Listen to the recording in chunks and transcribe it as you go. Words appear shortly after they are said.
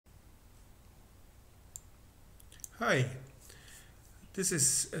Hi, this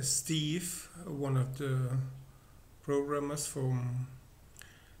is Steve, one of the programmers from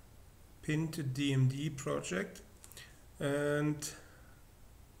pin2dmd project, and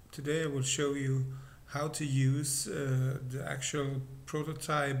today I will show you how to use the actual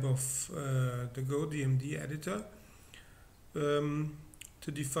prototype of the GoDMD editor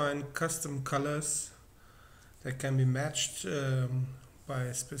to define custom colors that can be matched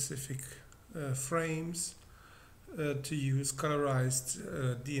by specific frames to use colorized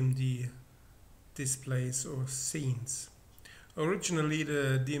DMD displays or scenes. Originally,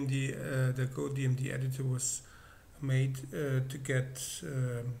 the GoDMD editor was made to get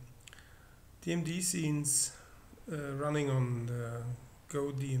DMD scenes running on the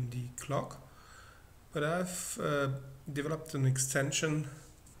GoDMD clock, but I've developed an extension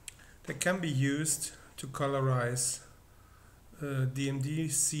that can be used to colorize DMD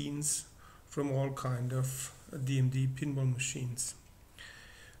scenes from all kind of DMD pinball machines.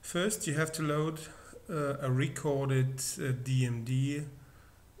 First, you have to load a recorded DMD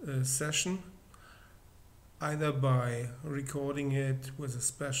session, either by recording it with a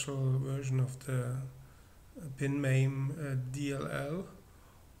special version of the pin2dmd DLL,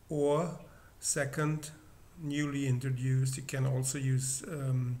 or second, newly introduced, you can also use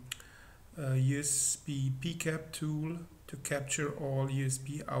a USB PCAP tool to capture all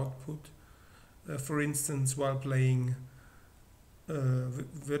USB output. For instance, while playing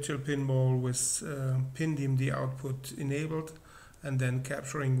virtual pinball with pin2dmd output enabled, and then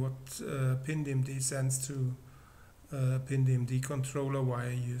capturing what pin2dmd sends to pin2dmd controller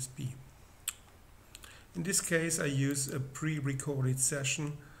via USB. In this case, I use a pre-recorded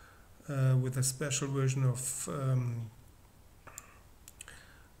session with a special version of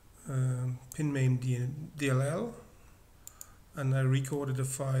pin2dmd DLL, and I recorded a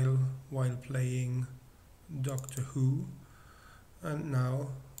file while playing Doctor Who, and now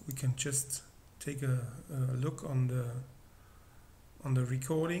we can just take a look on the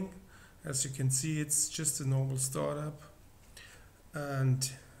recording. As you can see, it's just a normal startup,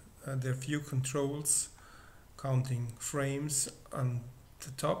 and there are few controls counting frames on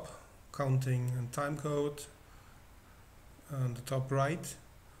the top, counting and time code on the top right,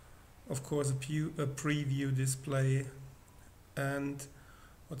 of course a preview display, and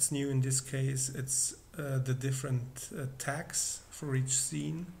what's new in this case, it's the different tags for each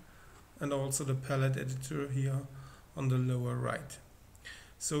scene, and also the palette editor here on the lower right.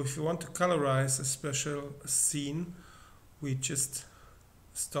 So if you want to colorize a special scene, we just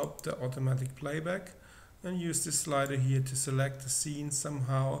stop the automatic playback and use this slider here to select the scene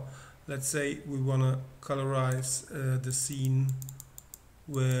somehow. Let's say we want to colorize the scene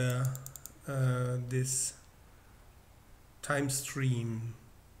where this time stream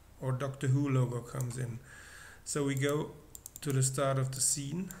or Doctor Who logo comes in. So we go to the start of the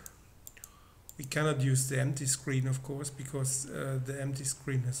scene. We cannot use the empty screen, of course, because the empty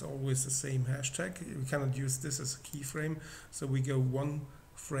screen has always the same hashtag. We cannot use this as a keyframe, so we go one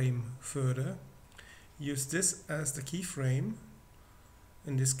frame further. Use this as the keyframe.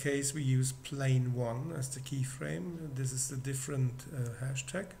 In this case, we use plane 1 as the keyframe. This is the different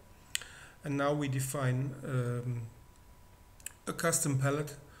hashtag. And now we define a custom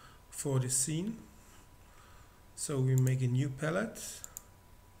palette for the scene. So we make a new palette,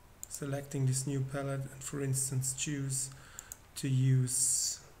 selecting this new palette, and for instance choose to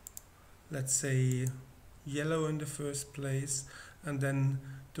use, let's say, yellow in the first place, and then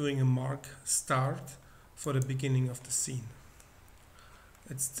doing a mark start for the beginning of the scene.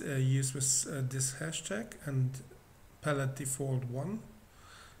 It's used with this hashtag and palette default 1.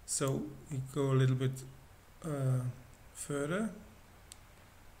 So we go a little bit further.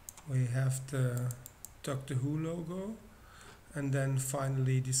 We have the Doctor Who logo, and then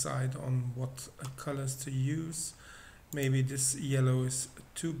finally decide on what colors to use. Maybe this yellow is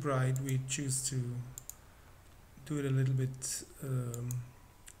too bright, we choose to do it a little bit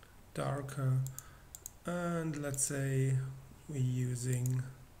darker, and let's say we're using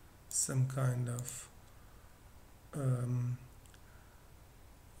some kind of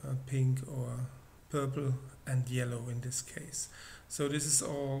pink or purple and yellow in this case. So this is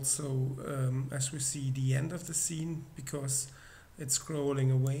also, as we see, the end of the scene, because it's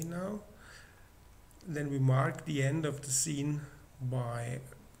scrolling away now. Then we mark the end of the scene by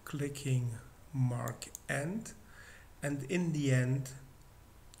clicking mark end, and in the end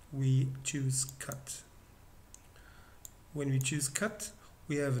we choose cut. When we choose cut,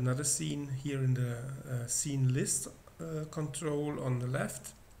 we have another scene here in the scene list control on the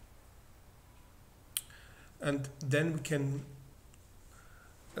left, and then we can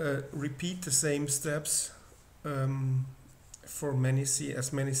repeat the same steps for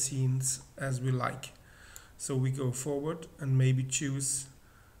as many scenes as we like. So we go forward and maybe choose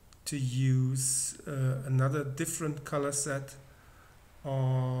to use another different color set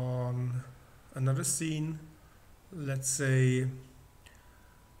on another scene, let's say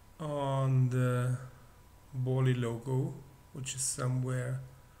on the Bali logo, which is somewhere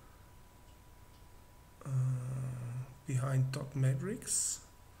behind dot matrix.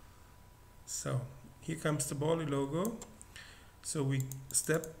 So here comes the Bali logo. So we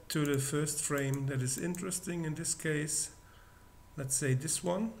step to the first frame that is interesting in this case. Let's say this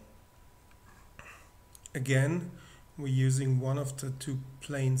one. Again, we're using one of the two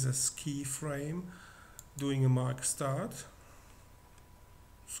planes as keyframe, doing a mark start,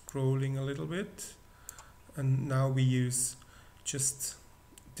 scrolling a little bit, and now we use just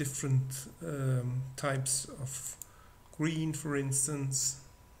different types of green, for instance,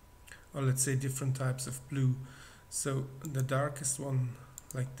 or let's say different types of blue. So the darkest one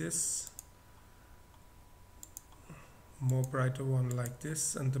like this, more brighter one like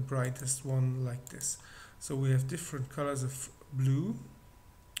this, and the brightest one like this. So we have different colors of blue.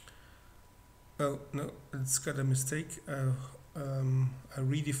 Oh no, it's got a mistake. I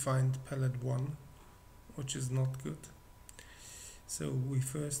redefined palette 1, which is not good. So we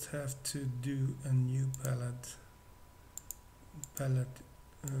first have to do a new palette, palette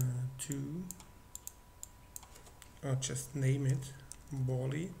 2, or just name it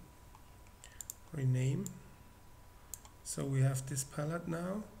Bali, rename. So we have this palette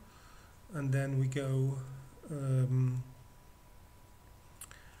now, and then we go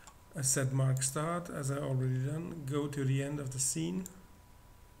I set mark start as I already done, go to the end of the scene,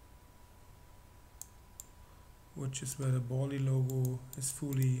 which is where the Bali logo is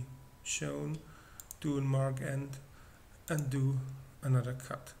fully shown, do a mark end and do another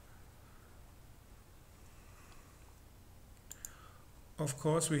cut. Of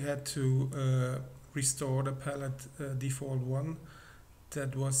course we had to restore the palette default one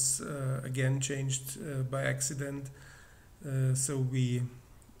that was again changed by accident, so we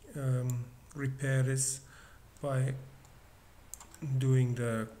repair this by doing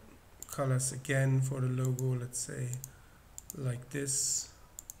the colors again for the logo, let's say like this.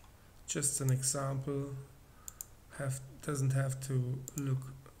 Just an example, doesn't have to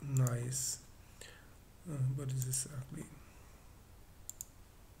look nice, but it is ugly.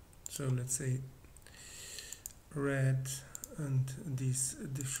 So let's say red and these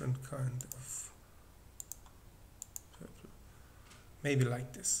different kind of purple, maybe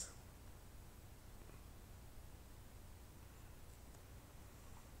like this.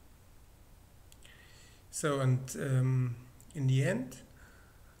 So, and in the end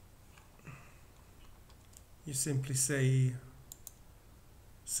you simply say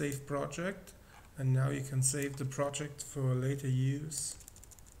save project, and now you can save the project for later use.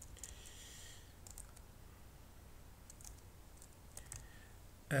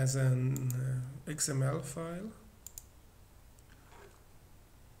 As an XML file,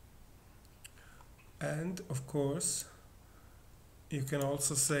 and of course you can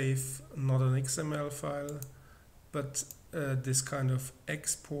also save not an XML file but this kind of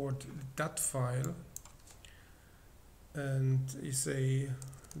export .dat file, and you say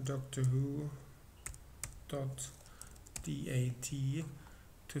doctorwho.dat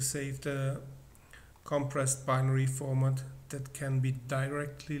to save the compressed binary format that can be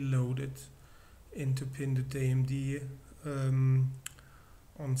directly loaded into pin2dmd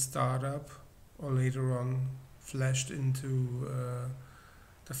on startup, or later on flashed into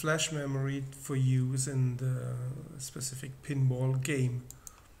the flash memory for use in the specific pinball game.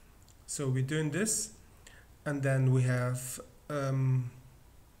 So we're doing this, and then we have a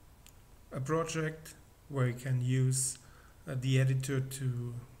project where you can use the editor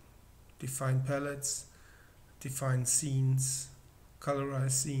to define pallets, define scenes,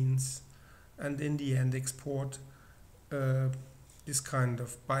 colorize scenes, and in the end export this kind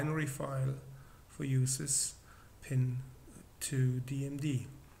of binary file for uses pin2dmd.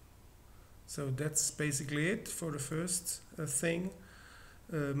 So that's basically it for the first thing.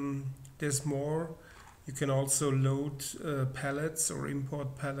 There's more. You can also load pallets or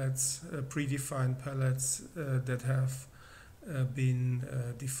import pallets, predefined pallets that have been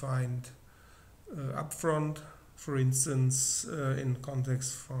defined upfront, for instance in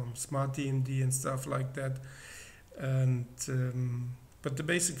context from SmartDMD and stuff like that, and but the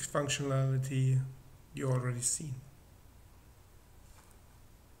basic functionality you already seen.